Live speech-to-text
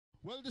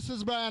Well, this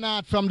is Brian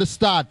Hart from the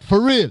start,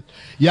 for real.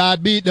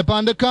 YAADBEAT up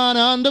on the corner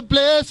and the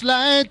place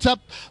lights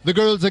up. The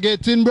girls are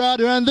getting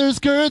broader and their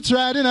skirts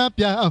riding up,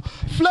 yeah.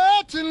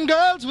 Flirting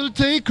girls will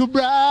take a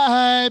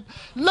bribe.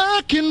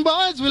 Lurking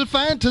boys will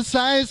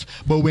fantasize.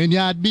 But when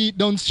YAADBEAT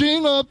don't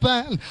string up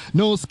and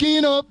no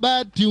skin up,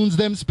 bad tunes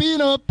them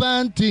spin up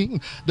and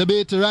ting. The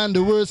better and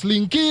the worst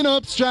linking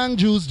up, strong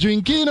juice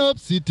drinking up,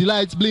 city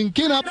lights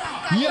blinking up.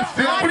 Yes,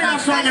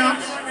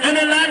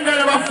 any line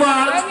girl ever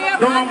fall,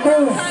 don't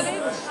move.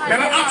 Let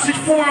me ask you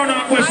four on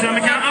that question. I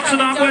can't ask you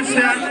that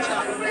question. I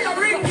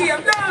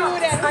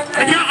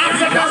can't ask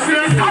you that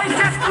question.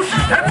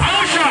 How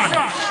shot?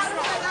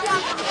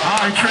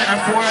 Alright, train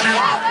that four of them.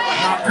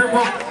 Now grip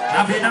up.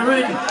 Now be in the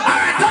ring.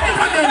 Alright, tell me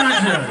what they're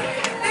not here.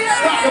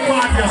 Start the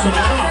party or something.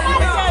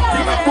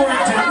 Keep it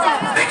quarantine.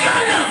 They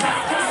can't do it.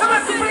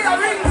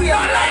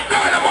 I like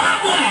girl, I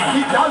want one.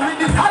 He does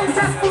with this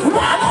tightest pussy.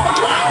 What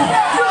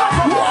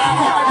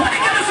are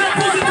you gonna say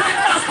pussy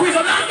tight? Now squeeze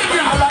a lot of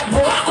girl. I like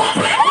more.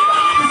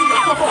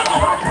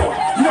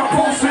 You're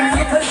posing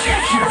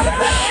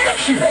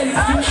shit. Come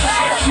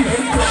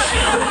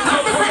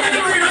in front of the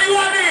ring. Are you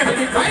on it?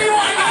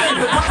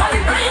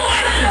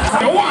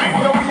 The wine.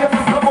 Now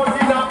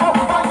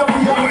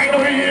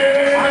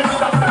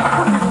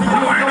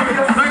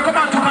come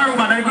on to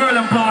CORUBA, the girl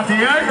and party,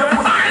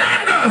 eh?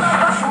 Islanders!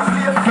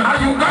 Are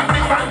you got me?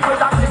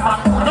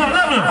 No,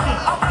 level.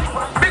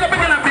 Big up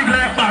and big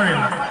like barrel.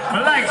 I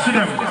like to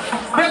them.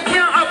 They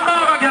can't have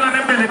more girl and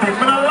them belly big,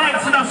 but I like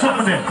to that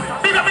something there.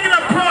 Big up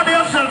and proud of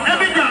yourself.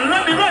 Every girl,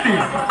 ready.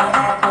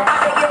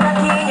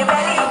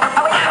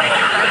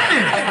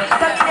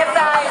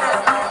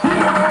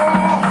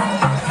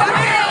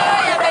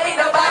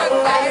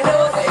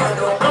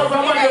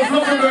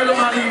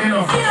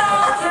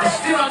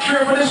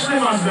 For the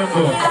slimmers them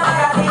though.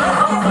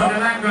 The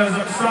language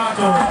of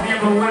Sato,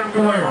 people went to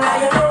work.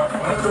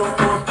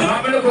 I'm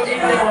going to go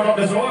eat one of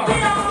this one.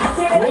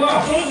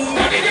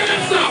 What did you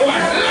just start? What?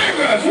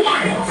 Language?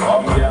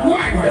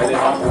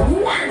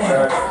 Wine.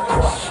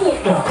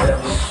 Sweet up.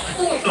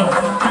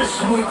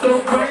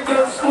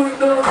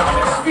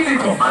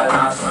 Speed up.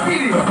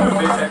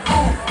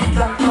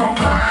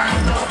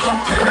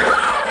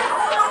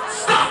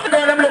 Stop.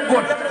 Girl, them look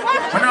good.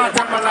 When I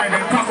take my line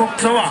and pack up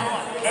so what?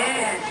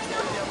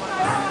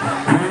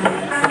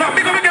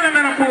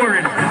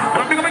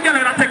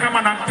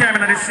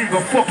 Go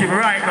fuck him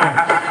right now.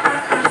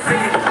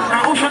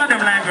 Now who's one of them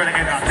line girl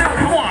again?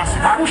 Who wants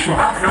it? Who's one?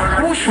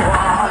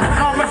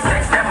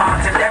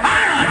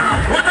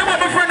 What about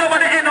my friend over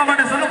the end over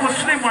there? So look a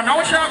slim one. Now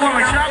what shall I go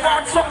with? Shall I go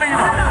out something, you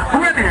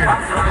know? Ready?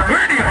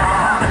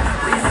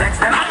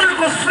 I'm gonna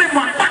go slim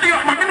one. Body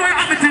up, man. You know you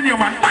have it in you,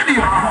 man. Body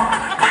up,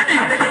 my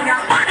girl.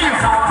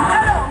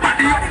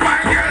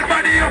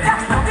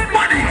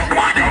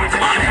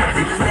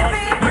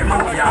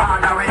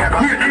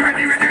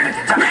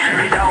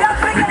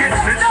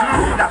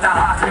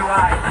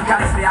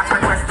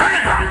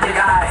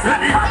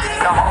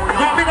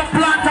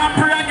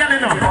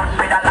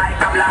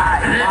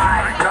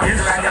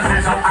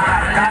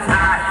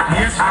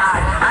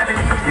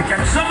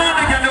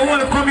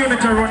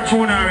 Run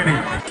tune already.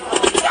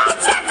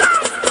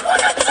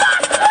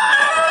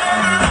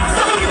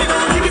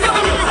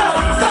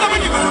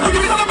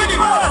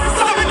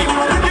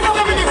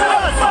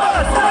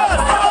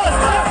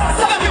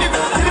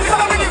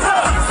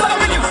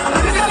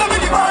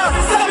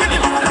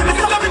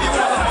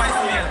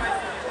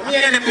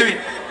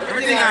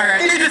 Everything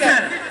alright.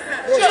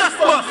 Just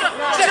bust.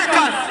 Check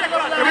us.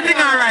 Everything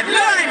alright.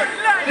 Line.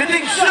 The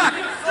thing shot.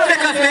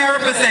 Check us there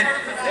represent.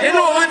 You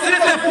know, once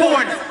it's the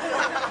phone.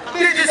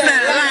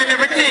 Line,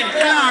 everything,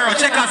 claro,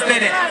 check us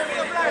steady.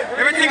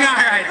 Everything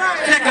alright,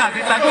 check us,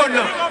 it's a good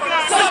look.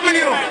 Stop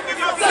you.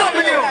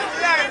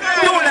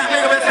 Do that,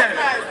 make yourself.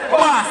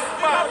 Boss.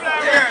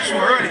 Yeah,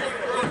 sure, ready.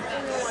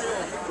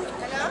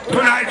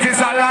 Tonight is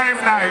a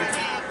live night.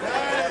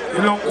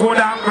 You look good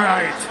and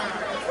bright.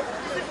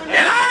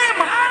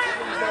 Lime!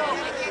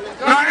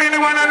 Not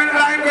anyone on the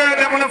line, girl,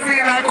 they wanna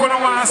feel like you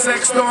don't want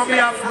sex, don't be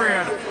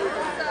afraid.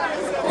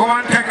 Go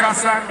and take a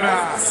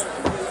sunglass.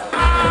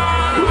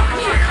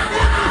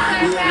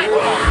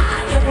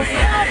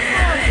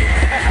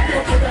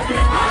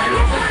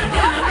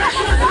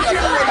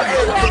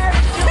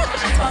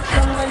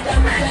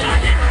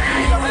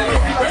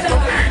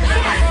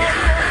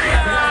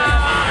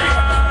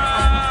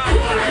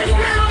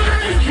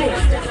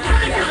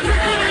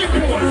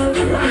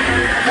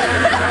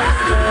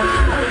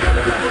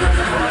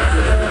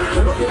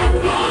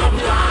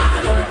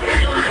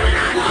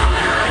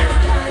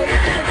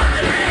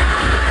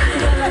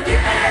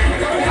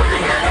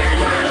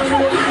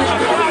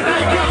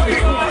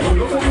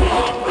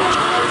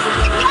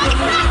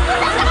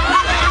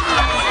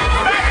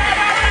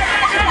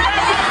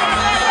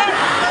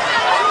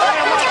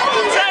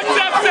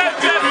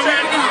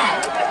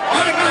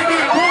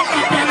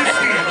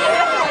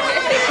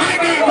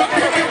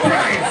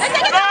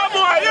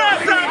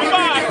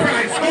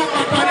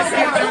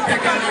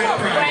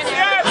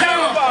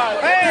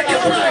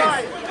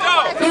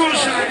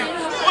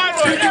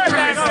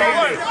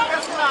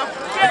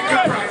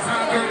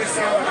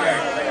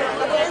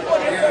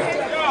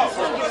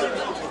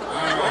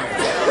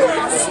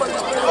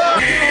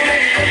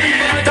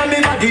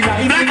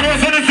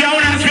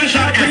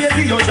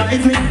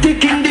 drive me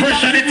kicking the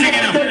Pressure the thing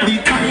up. the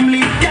timely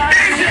gas.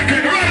 Exactly,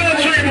 run out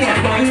 3 more.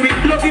 Bounce me,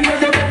 loving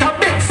when you get a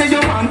bit, say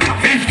you want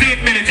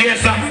 15 minutes, yes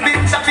sir. big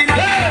shot in a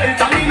day,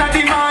 time in a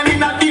demand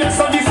in a day,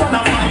 so this one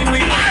a fine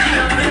with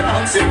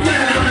bounce it,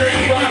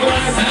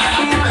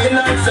 my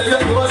life say you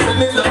go, say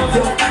me love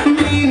you.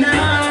 Me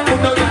now, put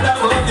no God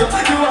above you.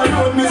 You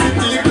alone, me see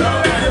deep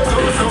down in your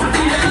torso.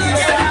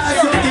 Stars,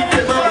 you keep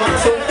them above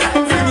so.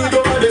 Bring it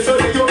over there so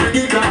that you bring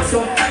it down so.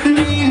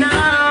 Me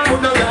now, put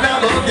no God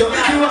above you.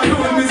 You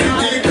alone, me see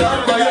deep down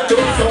by your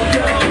torso.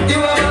 You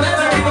are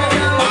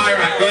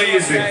Alright, go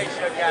easy.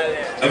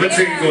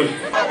 Everything good.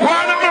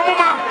 One up the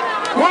mama.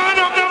 One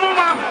up the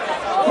mama.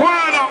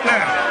 One up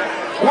there.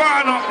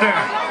 One up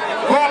there.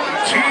 Oh,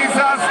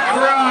 Jesus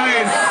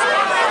Christ.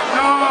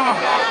 No.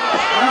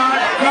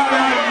 God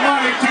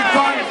Almighty,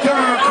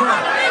 Conqueror.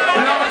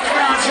 Lord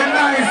God, you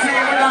nice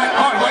here like,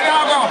 oh, where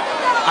y'all go?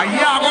 And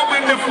y'all go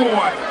win the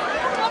fort.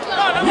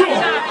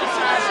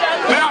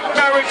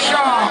 Blackberry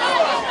Shark.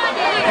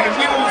 The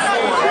new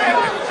fort.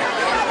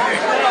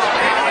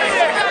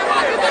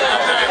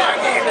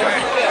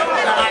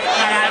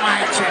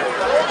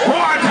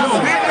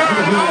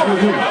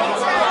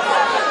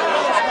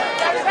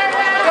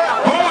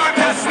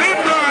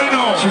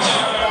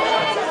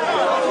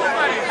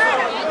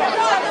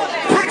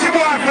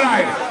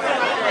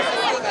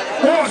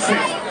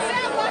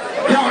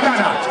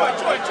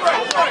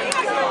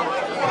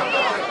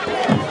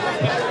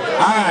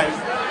 Alright,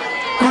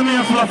 come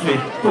here, Fluffy.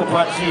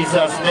 Papa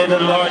Jesus, may the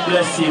Lord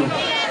bless you.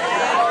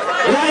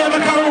 Lion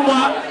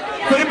Karuma,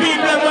 for the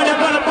people that want to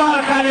go to the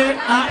balcony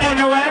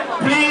anyway,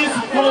 please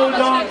hold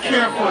on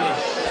carefully.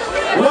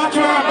 What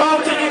you're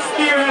about to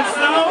experience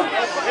now,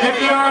 if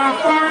you're a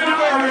foreigner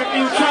or if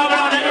you travel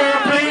on an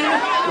airplane,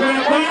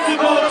 we're going to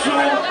go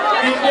through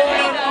a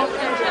moment of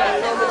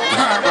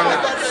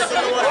turbulence.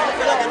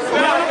 We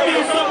have to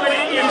feel some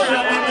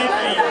radiation in the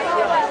field.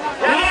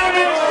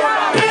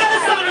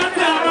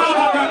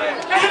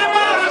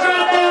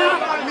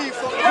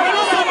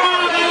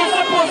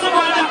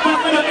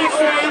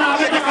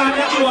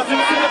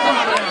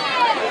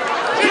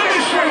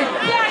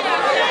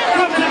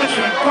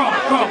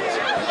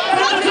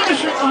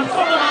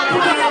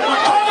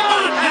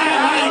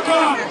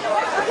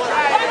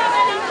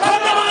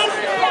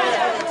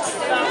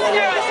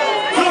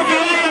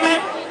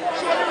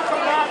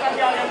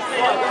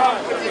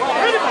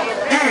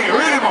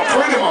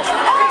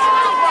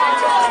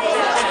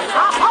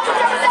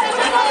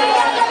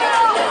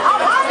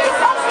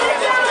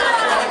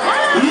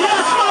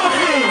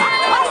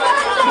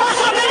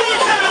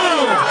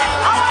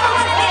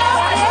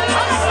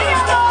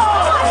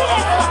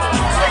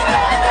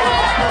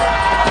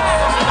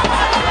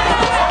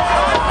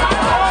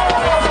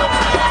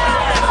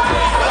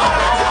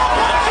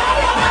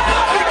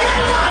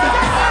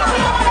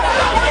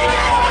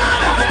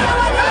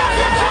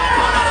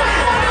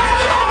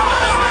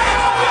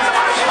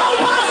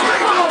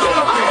 Come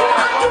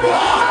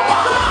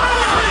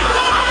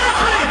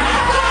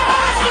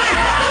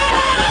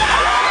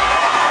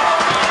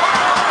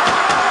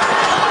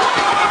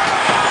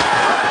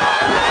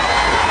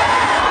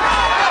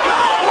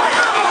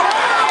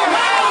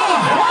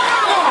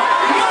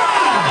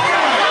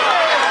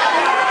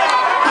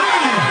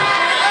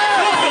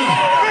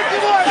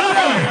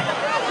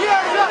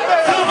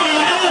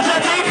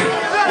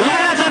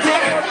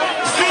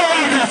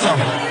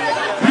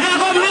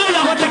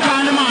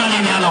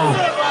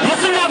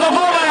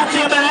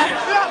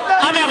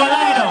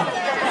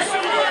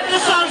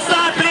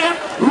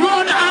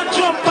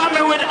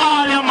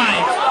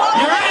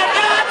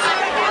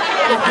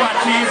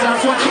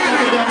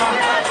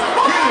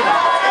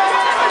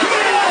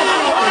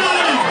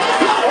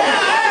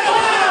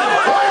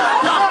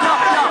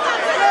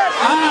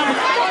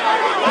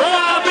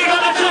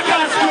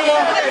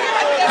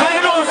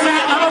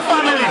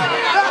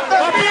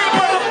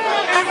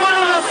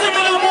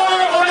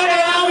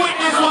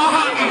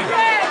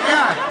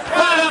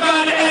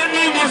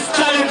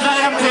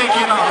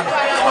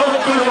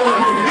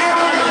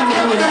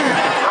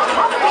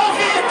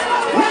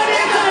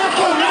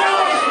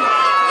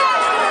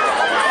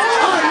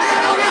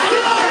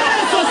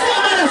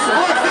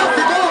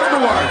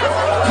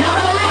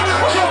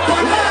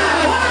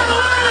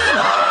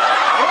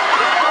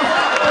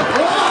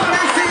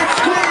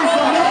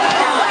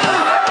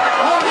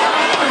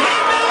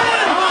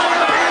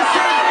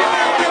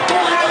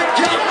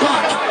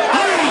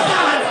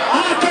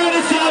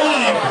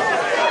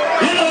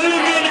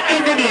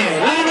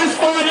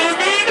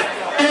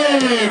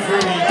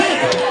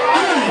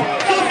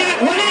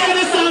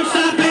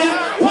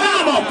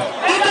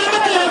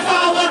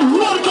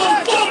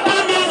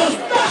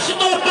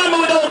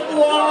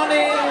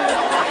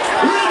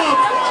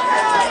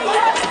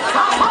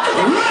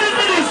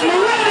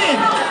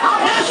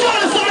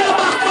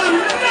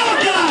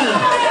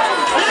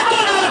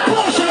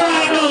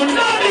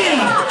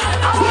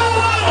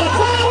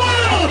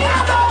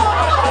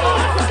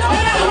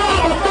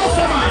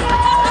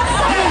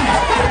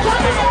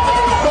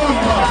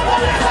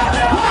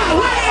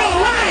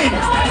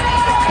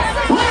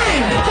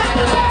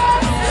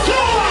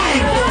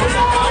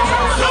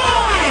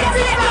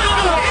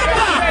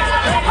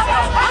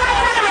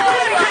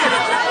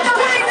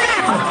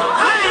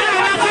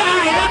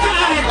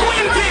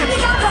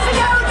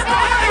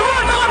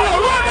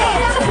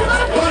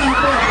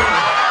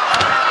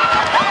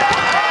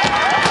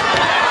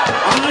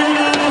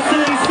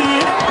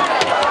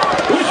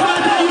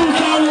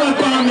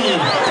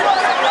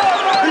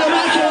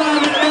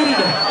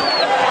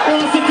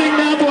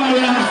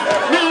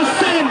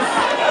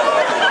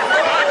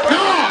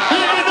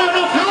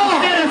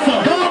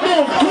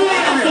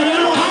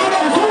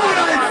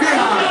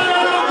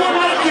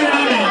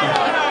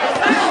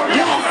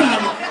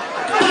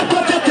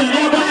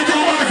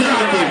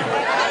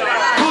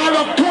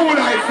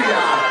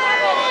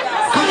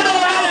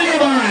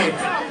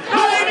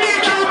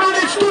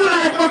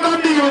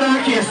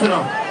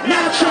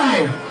Now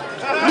try.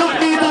 Not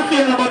need a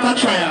feel about a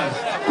trial.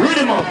 Read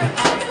him up.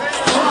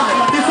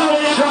 Alright, this is how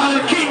you call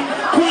king,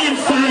 queen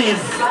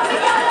size.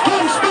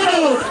 Come spread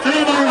out.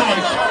 Am I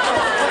right?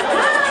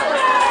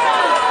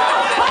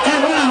 Hey,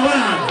 hold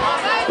on.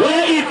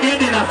 Where you eat your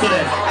dinner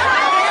today?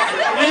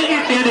 Where you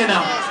eat your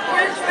dinner?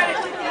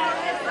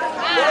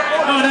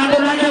 No, that's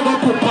not like you're going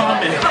to put on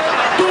me.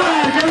 Do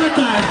it every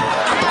time.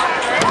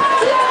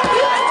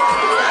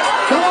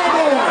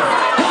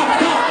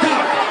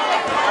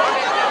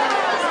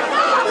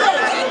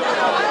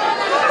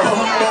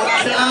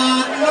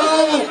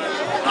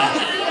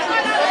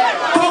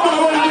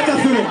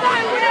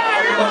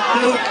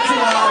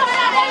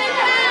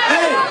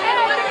 Hey,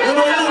 you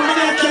know, I'm going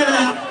to tell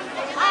you.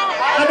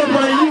 I'm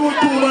on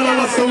YouTube and I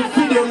was some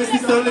video, Mr.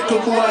 Some little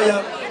boy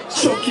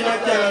choking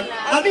like that.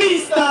 And he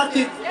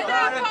started.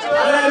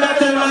 And I'm not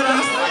telling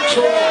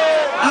you.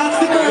 Ask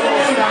the girl.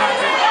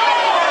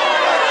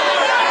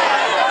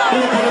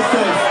 Here for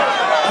yourself.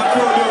 I'm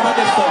proud of my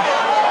stuff.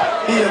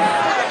 Here.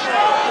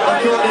 I'm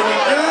proud of it.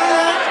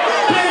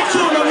 Play it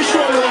through, let me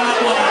show you that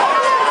one.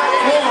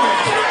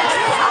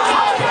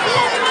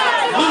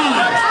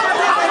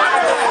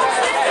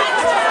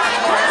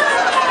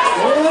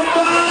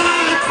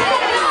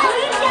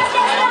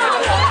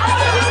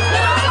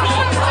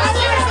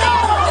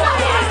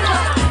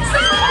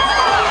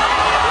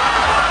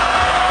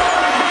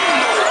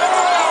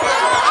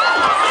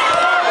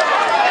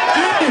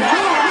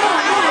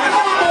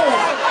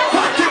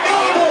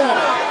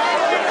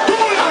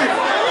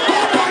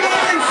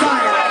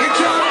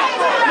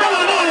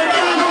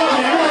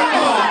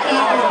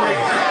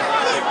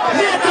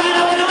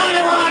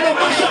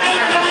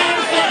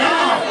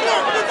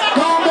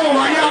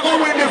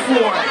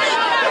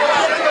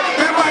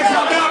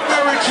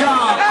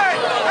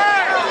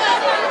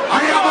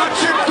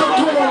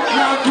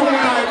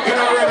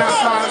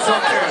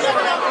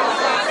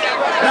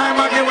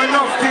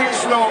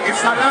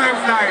 It's a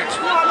live night,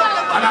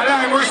 and a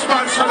live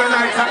response for the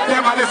night, and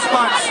them are the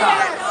sponsor.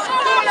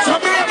 So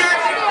baby,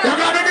 you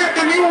gotta get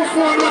the new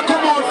phone.